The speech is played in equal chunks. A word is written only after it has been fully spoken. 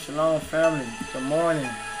Shalom family, good morning,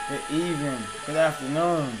 good evening, good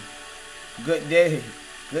afternoon, good day,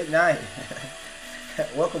 good night.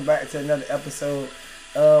 Welcome back to another episode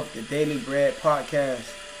of the Daily Bread Podcast,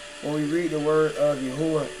 where we read the word of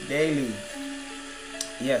Yahuwah daily.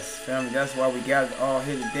 Yes, family, that's why we gathered all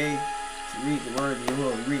here today to read the word of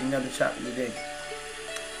Yahuwah. We read another chapter today.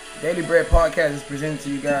 Daily Bread Podcast is presented to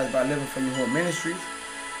you guys by Living for Yahuwah Ministries,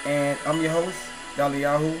 and I'm your host,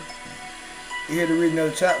 Daliyahu. Here to read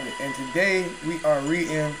another chapter, and today we are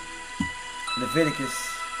reading Leviticus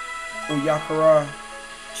Uyakara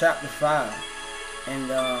chapter 5,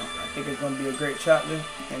 and I think it's going to be a great chapter,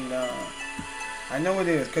 and I know it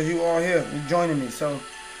is because you all here, you're joining me, so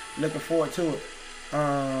looking forward to it.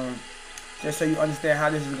 Just so you understand how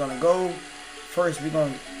this is going to go, first we're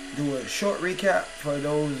going to do a short recap for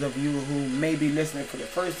those of you who may be listening for the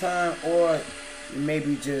first time, or you may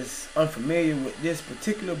be just unfamiliar with this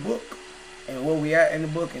particular book and where we at in the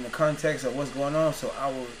book and the context of what's going on. So I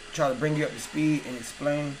will try to bring you up to speed and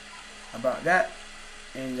explain about that.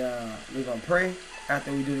 And we're going to pray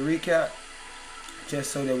after we do the recap, just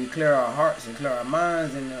so that we clear our hearts and clear our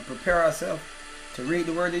minds and prepare ourselves to read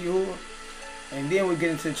the word of Yahuwah. And then we get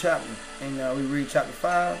into the chapter, and we read chapter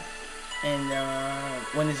 5. And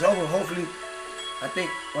when it's over, hopefully, I think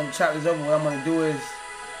when the chapter is over, what I'm going to do is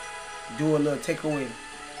do a little takeaway,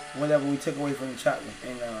 whatever we took away from the chapter,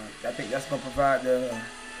 and I think that's going to provide the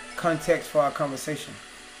context for our conversation.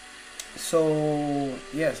 So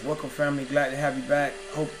yes, welcome family, glad to have you back.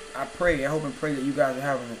 I hope and pray that you guys are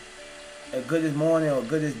having a good this morning or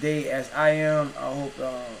good this day as I am. I hope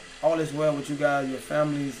all is well with you guys, your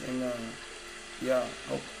families, and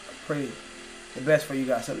pray the best for you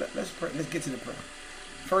guys. So let's pray. Let's get to the prayer.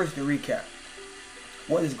 First, the recap.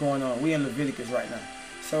 What is going on? We in Leviticus right now.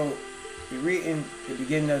 So we're reading the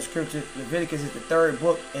beginning of the scripture. Leviticus is the third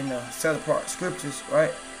book in the set apart scriptures,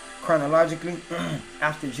 right? Chronologically,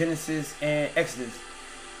 after Genesis and Exodus.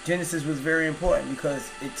 Genesis was very important because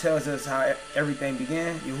it tells us how everything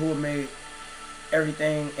began. Yahuwah made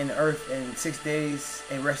everything in the earth in 6 days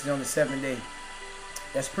and rested on the seventh day.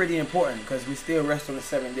 That's pretty important because we still rest on the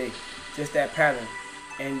seventh day. Just that pattern.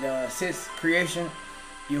 And since creation,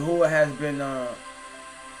 Yahuwah has been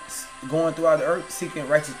going throughout the earth seeking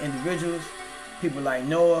righteous individuals. People like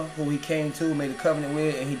Noah, who he came to, made a covenant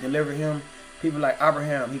with, and he delivered him. People like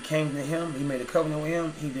Abraham, he came to him, he made a covenant with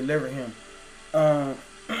him, he delivered him.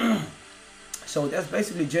 So that's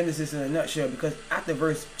basically Genesis in a nutshell, because after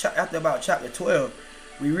about chapter 12,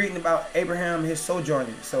 we're reading about Abraham and his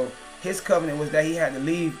sojourning. So his covenant was that he had to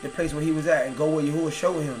leave the place where he was at and go where Yahuwah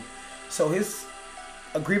showed him. So his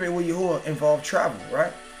agreement with Yahuwah involved travel,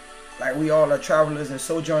 right? Like we all are travelers and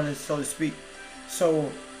sojourners, so to speak.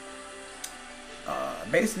 So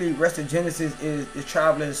basically, rest of Genesis is the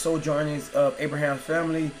travelers and sojournings of Abraham's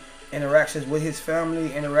family, interactions with his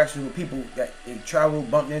family, interactions with people that they traveled,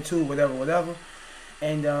 bumped into, whatever.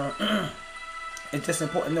 And it's just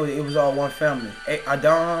important to know that it was all one family.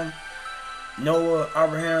 Adam, Noah,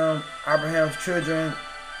 Abraham's children,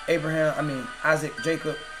 Isaac,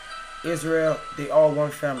 Jacob, Israel, they all one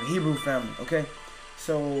family, Hebrew family, okay?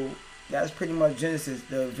 So that's pretty much Genesis,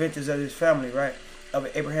 the adventures of this family, right? Of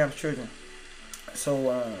Abraham's children.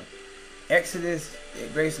 So Exodus,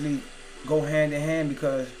 it basically go hand in hand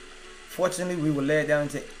because fortunately we were led down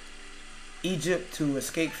into Egypt to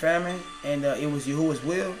escape famine, and it was Yahuwah's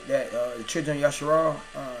will that the children of Yasharal,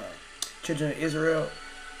 children of Israel,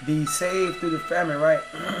 be saved through the famine, right?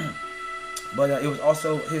 But it was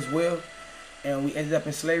also his will, and we ended up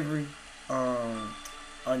in slavery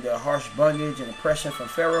under harsh bondage and oppression from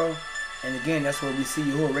Pharaoh. And again, that's where we see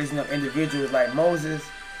Yahuwah raising up individuals like Moses,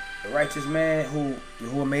 the righteous man who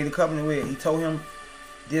Yahuwah made a covenant with. He told him,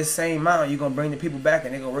 this same mountain, you're going to bring the people back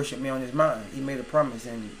and they're going to worship me on this mountain. He made a promise,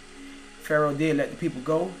 and Pharaoh did let the people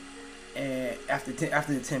go, and after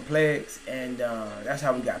the 10 plagues, and that's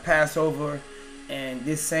how we got Passover. And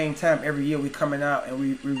this same time every year we coming out and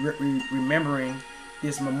we remembering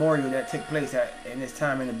this memorial that took place in this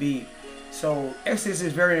time in the Bib. So Exodus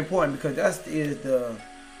is very important because that is the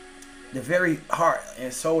very heart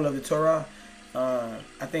and soul of the Torah.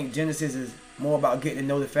 I think Genesis is more about getting to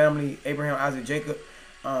know the family, Abraham, Isaac, Jacob,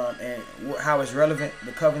 and how it's relevant,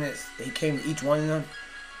 the covenants that he came to each one of them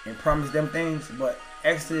and promised them things. But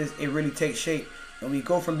Exodus, it really takes shape, and we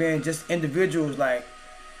go from being just individuals like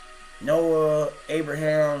Noah,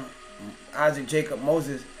 Abraham, Isaac, Jacob,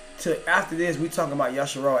 Moses, to after this we talking about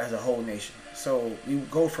Yasharal as a whole nation. So we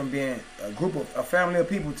go from being a family of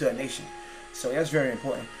people to a nation. So that's very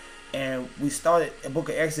important. And we started the book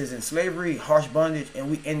of Exodus in slavery, harsh bondage, and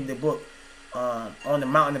we ended the book on the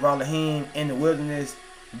mountain of Elohim in the wilderness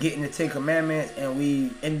getting the 10 Commandments, and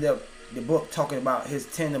we ended up the book talking about his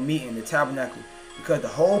tent of meeting, the tabernacle. Because the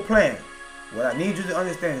whole plan, what I need you to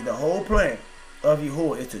understand is the whole plan of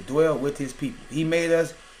Yahuwah is to dwell with his people. He made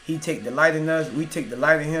us. He take delight in us. We take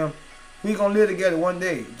delight in him. We gonna live together one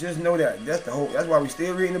day. Just know that. That's the whole. That's why we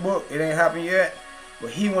still reading the book. It ain't happened yet, but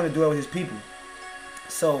he want to dwell with his people.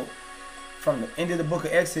 So from the end of the book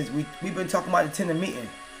of Exodus, we've been talking about the tent of meeting.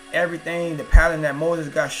 Everything, the pattern that Moses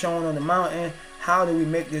got shown on the mountain. How do we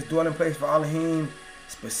make this dwelling place for Elohim?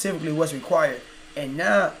 Specifically, what's required. And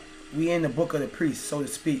now we in the book of the priests, so to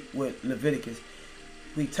speak, with Leviticus.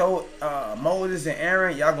 We told Moses and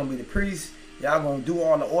Aaron, y'all gonna be the priests. Y'all gonna do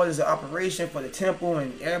all the orders of operation for the temple,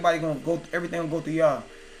 and everybody gonna go. Everything gonna go through y'all.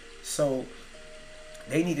 So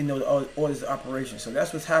they need to know the orders of operation. So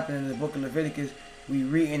that's what's happening in the book of Leviticus. We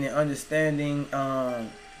reading and understanding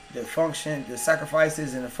the function, the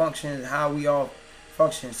sacrifices, and the functions, how we all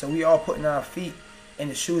function. So we all putting our feet in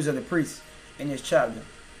the shoes of the priests in this chapter,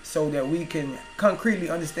 so that we can concretely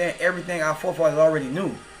understand everything our forefathers already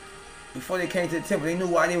knew. Before they came to the temple, they knew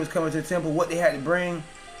why they was coming to the temple, what they had to bring,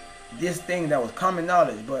 this thing that was common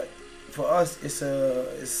knowledge. But for us, it's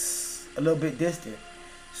a little bit distant.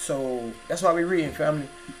 So that's why we're reading, family.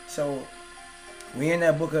 So we in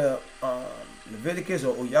that book of Leviticus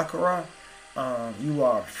or Uyakara. You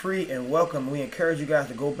are free and welcome. We encourage you guys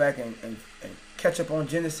to go back and catch up on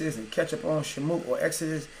Genesis and catch up on Shemot or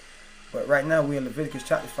Exodus. But right now we're in Leviticus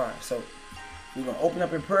chapter 5. So we're going to open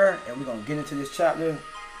up in prayer and we're going to get into this chapter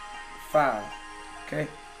 5. Okay?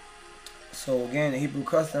 So again, the Hebrew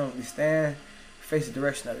custom, we stand, face the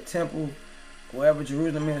direction of the temple. Wherever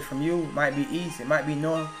Jerusalem is from you, might be east, it might be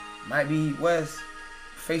north, might be west.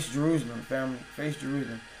 Face Jerusalem, family. Face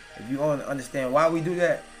Jerusalem. If you want to understand why we do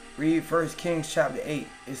that, read 1 Kings chapter 8.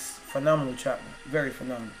 It's a phenomenal chapter. Very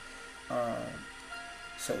phenomenal.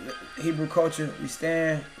 So the Hebrew culture, we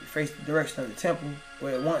stand, we face the direction of the temple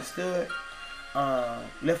where it once stood.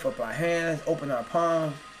 Lift up our hands, open our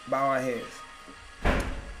palms, bow our heads.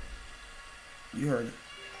 You heard it.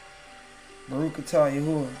 Baruch atah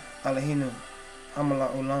Yahuwah Eloheinu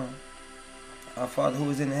Hamelach Olam. Our Father who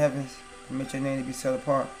is in the heavens, permit your name to be set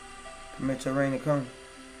apart. Permit your reign to come.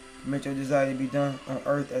 Permit your desire to be done on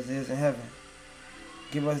earth as it is in heaven.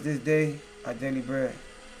 Give us this day our daily bread.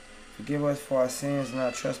 Forgive us for our sins and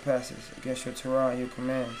our trespasses against your Torah and your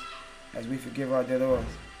commands, as we forgive our debtors.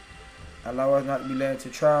 Allow us not to be led into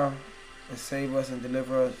trial, but save us and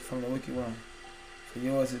deliver us from the wicked one. For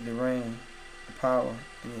yours is the reign, the power,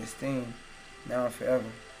 and the esteem, now and forever.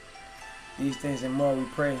 These things and more we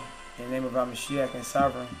pray in the name of our Mashiach and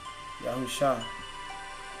Sovereign, Yahushua.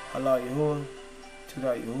 Allah Yahuwah,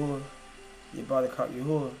 Tudah Yahuwah, Yabarakat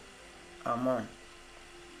Yahuwah, Amen.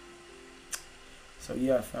 So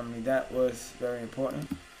yeah, family, that was very important.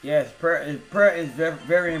 Yes, prayer is very,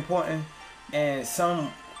 very important, and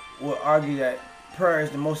some will argue that prayer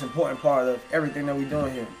is the most important part of everything that we're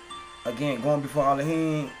doing here. Again, going before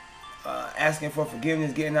Elohim, asking for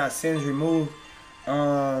forgiveness, getting our sins removed.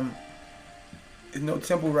 There's no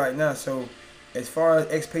temple right now, so as far as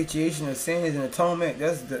expiation of sins and atonement,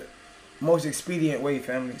 that's the most expedient way,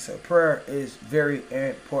 family. So prayer is very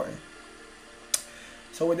important.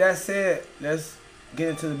 So with that said, let's get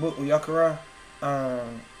into the book of Yakara,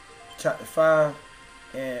 chapter 5,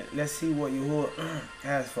 and let's see what Yahuwah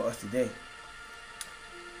has for us today.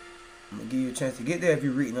 I'm going to give you a chance to get there if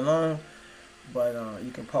you're reading along, but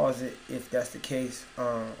you can pause it if that's the case.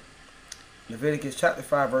 Leviticus chapter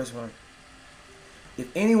 5, verse 1. If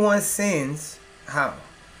anyone sins, how?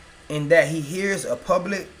 In that he hears a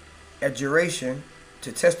public adjuration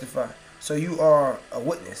to testify. So you are a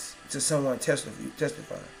witness to someone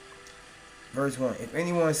testifying. Verse 1. If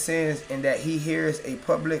anyone sins in that he hears a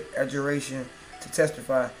public adjuration to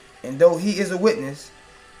testify, and though he is a witness,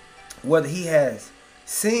 whether he has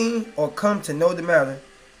seen or come to know the matter,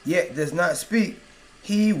 yet does not speak,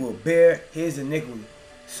 he will bear his iniquity.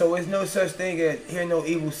 So it's no such thing as hear no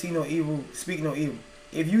evil, see no evil, speak no evil.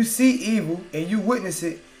 If you see evil and you witness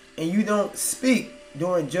it and you don't speak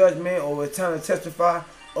during judgment or it's time to testify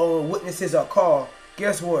or witnesses are called,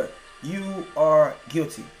 guess what? You are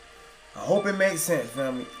guilty. I hope it makes sense,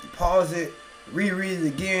 family. Pause it, reread it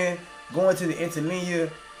again, go into the interlinear,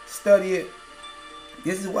 study it.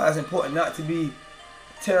 This is why it's important not to be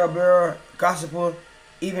talebearer, gossiper,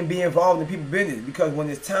 even be involved in people's business. Because when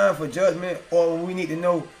it's time for judgment, or when we need to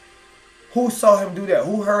know who saw him do that,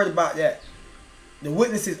 who heard about that, the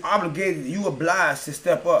witness is obligated, you obliged to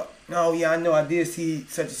step up. No, yeah, I know I did see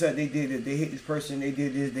such and such, they did this, they hit this person, they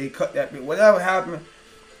did this, they cut that bit. Whatever happened,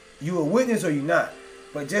 you a witness or you not.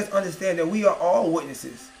 But just understand that we are all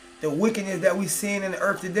witnesses. The wickedness that we seeing in the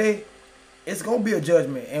earth today, it's gonna be a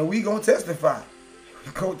judgment, and we gonna testify.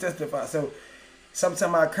 We gonna testify. So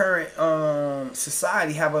sometimes our current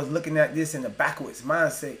society have us looking at this in a backwards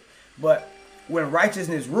mindset. But when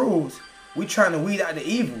righteousness rules, we trying to weed out the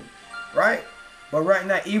evil, right? But right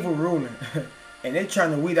now, evil ruling, and they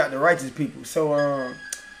trying to weed out the righteous people. So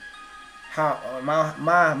how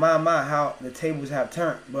how the tables have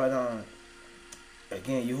turned. But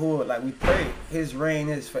again, Yahuwah, like we pray, His reign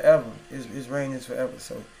is forever. His reign is forever.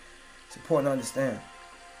 So it's important to understand.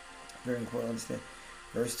 Very important to understand.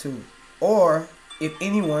 Verse 2. Or if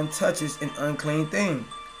anyone touches an unclean thing,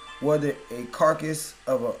 whether a carcass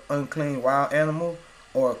of an unclean wild animal,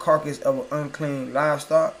 or a carcass of an unclean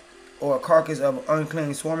livestock, or a carcass of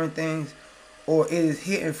unclean swarming things, or it is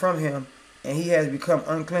hidden from him, and he has become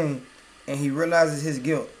unclean, and he realizes his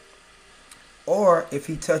guilt. Or if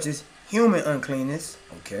he touches human uncleanness,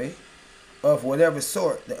 okay, of whatever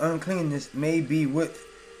sort the uncleanness may be, with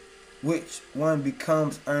which one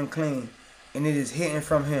becomes unclean, and it is hidden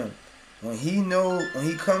from him. When he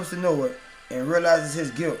comes to know it and realizes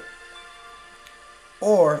his guilt.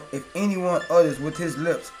 Or if anyone utters with his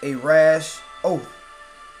lips a rash oath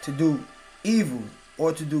to do evil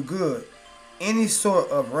or to do good, any sort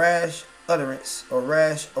of rash utterance or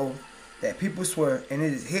rash oath that people swear, and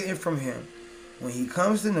it is hidden from him, when he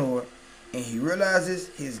comes to know it and he realizes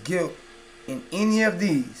his guilt in any of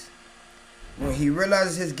these, when he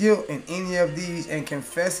realizes his guilt in any of these and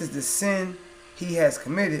confesses the sin he has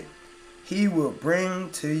committed, he will bring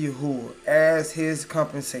to Yahuwah as his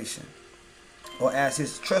compensation, or as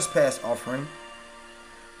his trespass offering,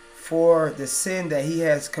 for the sin that he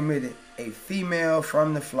has committed, a female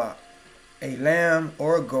from the flock, a lamb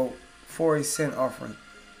or a goat for a sin offering,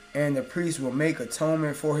 and the priest will make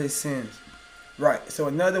atonement for his sins. Right, so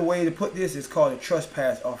another way to put this is called a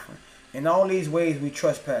trespass offering. In all these ways we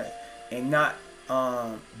trespass, and not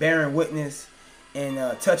bearing witness, and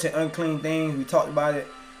touching unclean things. We talked about it.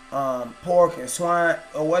 Pork and swine,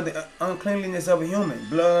 or whether uncleanliness of a human,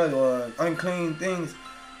 blood or unclean things,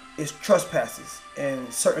 is trespasses,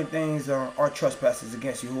 and certain things are trespasses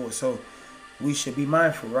against Yahuwah. So we should be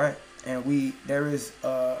mindful, right? And there is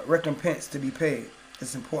recompense to be paid.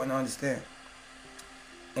 It's important to understand.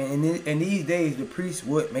 And in these days, the priest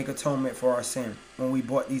would make atonement for our sin when we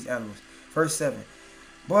bought these animals. Verse 7.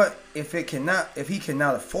 But if he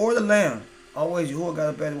cannot afford a lamb, always Yahuwah got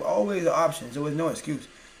a better, always an option. So there's no excuse.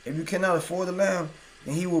 If you cannot afford the lamb,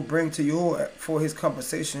 then he will bring to Yahuwah for his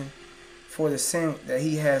compensation for the sin that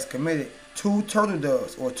he has committed 2 turtle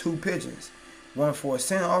doves or 2 pigeons, one for a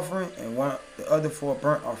sin offering and the other for a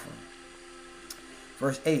burnt offering.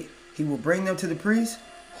 Verse 8, he will bring them to the priest,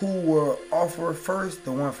 who will offer first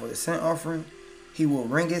the one for the sin offering. He will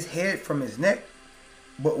wring his head from his neck,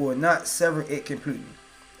 but will not sever it completely.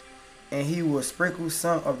 And he will sprinkle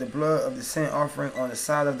some of the blood of the sin offering on the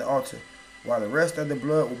side of the altar, while the rest of the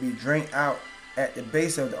blood will be drained out at the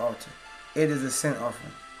base of the altar. It is a sin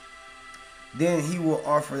offering. Then he will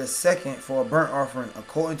offer the second for a burnt offering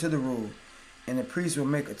according to the rule, and the priest will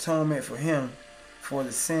make atonement for him for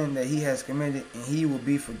the sin that he has committed, and he will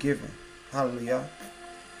be forgiven. Hallelujah.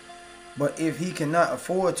 But if he cannot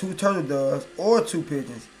afford 2 turtle doves or 2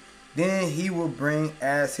 pigeons, then he will bring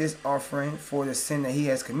as his offering for the sin that he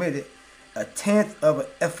has committed 1/10 of an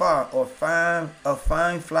ephah or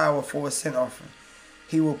fine flour for a sin offering.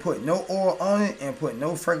 He will put no oil on it and put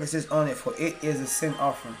no fragrances on it, for it is a sin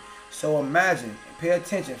offering. So imagine, pay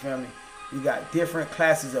attention, family. We got different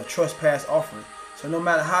classes of trespass offering. So no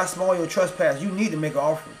matter how small your trespass, you need to make an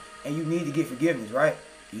offering, and you need to get forgiveness, right?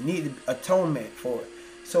 You need atonement for it.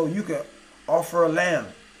 So you can offer a lamb.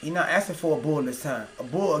 He's not asking for a bull this time. A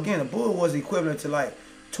bull was equivalent to like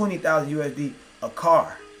 20,000 USD a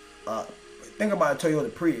car. Think about a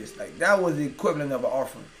Toyota Prius. Like, that was the equivalent of an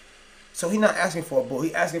offering. So he's not asking for a bull.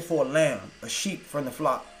 He's asking for a lamb, a sheep from the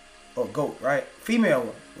flock, or goat, right? Female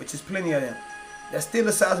one, which is plenty of them. That's still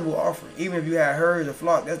a sizable offering. Even if you had herds or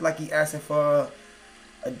flock, that's like he asking for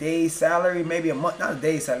a day's salary, maybe a month, not a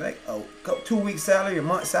day's salary, like a 2 weeks salary, a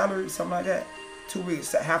month salary, something like that. 2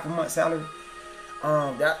 weeks, half a month salary.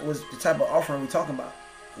 That was the type of offering we're talking about.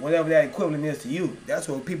 Whatever that equivalent is to you, that's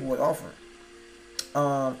what people were offering.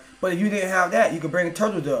 But if you didn't have that, you could bring a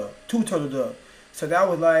turtle dove, 2 turtle doves. So that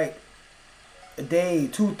was like a day,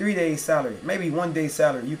 2-3 days salary, maybe 1 day's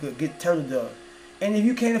salary. You could get turtle dove. And if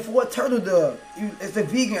you can't afford turtle dove, it's a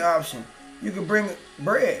vegan option. You can bring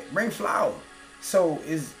bread, bring flour. So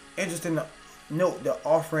it's interesting to note the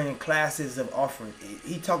offering classes of offering.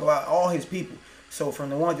 He talked about all his people. So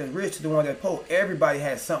from the one that's rich to the one that's poor, everybody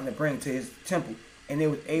had something to bring to his temple. And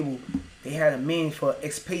they had a means for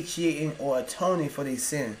expiating or atoning for their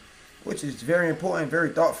sin, which is very important, very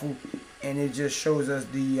thoughtful. and it just shows us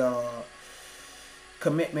the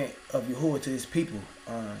commitment of Yahuwah to his people.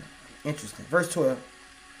 Interesting. Verse 12.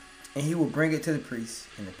 And he will bring it to the priest,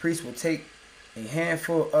 and the priest will take a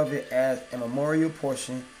handful of it as a memorial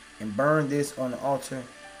portion and burn this on the altar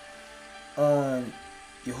on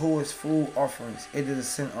Yahuwah's food offerings. It is a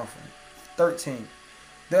sin offering. 13.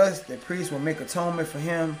 Thus the priest will make atonement for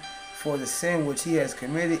him for the sin which he has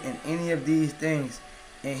committed in any of these things,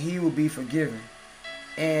 and he will be forgiven.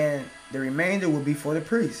 And the remainder will be for the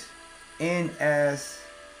priest, and as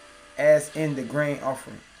in the grain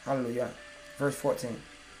offering. Hallelujah. Verse 14.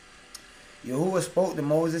 Yahuwah spoke to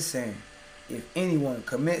Moses, saying, if anyone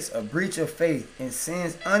commits a breach of faith and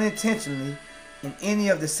sins unintentionally in any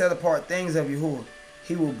of the set apart things of Yahuwah,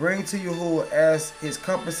 he will bring to Yahuwah as his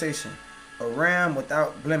compensation a ram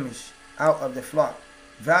without blemish out of the flock,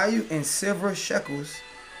 value in silver shekels,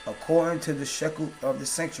 according to the shekel of the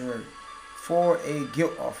sanctuary, for a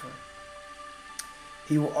guilt offering.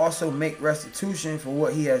 He will also make restitution for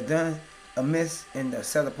what he has done amiss in the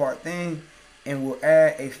set apart thing, and will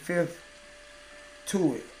add a fifth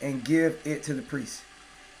to it and give it to the priest.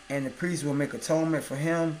 And the priest will make atonement for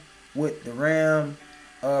him with the ram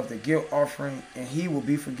of the guilt offering, and he will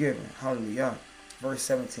be forgiven. Hallelujah. Verse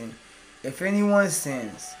 17. If anyone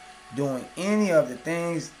sins doing any of the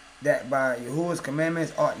things that by Yahuwah's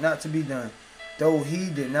commandments ought not to be done, though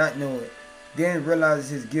he did not know it, then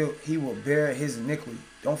realizes his guilt, he will bear his iniquity.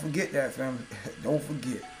 Don't forget that, family. Don't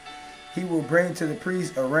forget. He will bring to the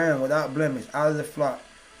priest a ram without blemish out of the flock,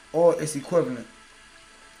 or its equivalent,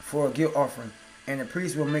 for a guilt offering, and the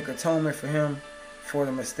priest will make atonement for him for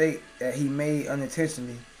the mistake that he made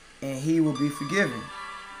unintentionally, and he will be forgiven.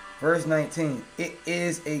 Verse 19. It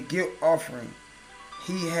is a guilt offering.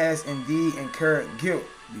 He has indeed incurred guilt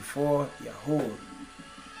before Yahuwah.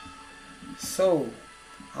 So,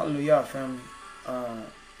 hallelujah, family.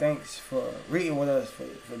 Thanks for reading with us,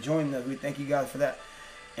 for joining us. We thank you guys for that.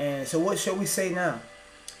 And so what shall we say now?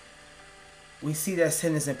 We see that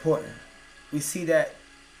sin is important. We see that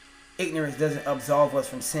ignorance doesn't absolve us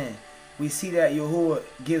from sin. We see that Yahuwah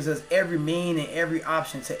gives us every mean and every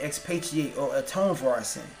option to expiate or atone for our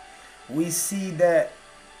sin. We see that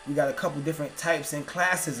we got a couple different types and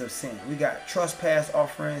classes of sin. We got trespass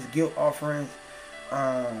offerings, guilt offerings,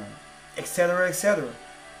 etc., etc.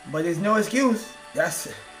 But there's no excuse.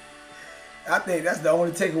 I think that's the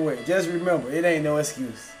only takeaway. Just remember, it ain't no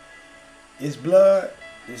excuse. It's blood,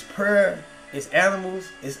 it's prayer, it's animals,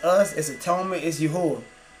 it's us, it's atonement, it's Yahuwah.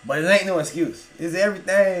 But it ain't no excuse. It's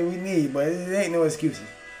everything we need, but it ain't no excuses.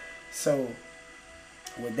 So,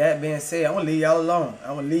 with that being said, I'm going to leave y'all alone.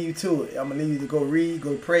 I'm going to leave you to it. I'm going to leave you to go read,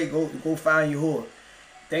 go pray, go find Yahuwah.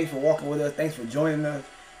 Thanks for walking with us. Thanks for joining us.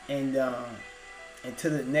 And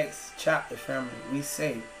until the next chapter, family, we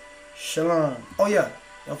say shalom. Oh, yeah.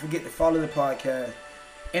 Don't forget to follow the podcast.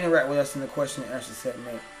 Interact with us in the question and answer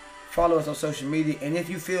segment. Follow us on social media. And if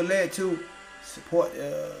you feel led to support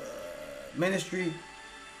the ministry,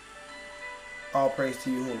 all praise to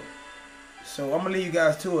Yahuwah. So I'm going to leave you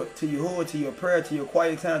guys to it. To Yahuwah, to your prayer, to your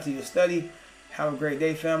quiet time, to your study. Have a great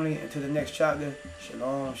day, family. Until the next chapter.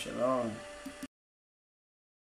 Shalom, shalom.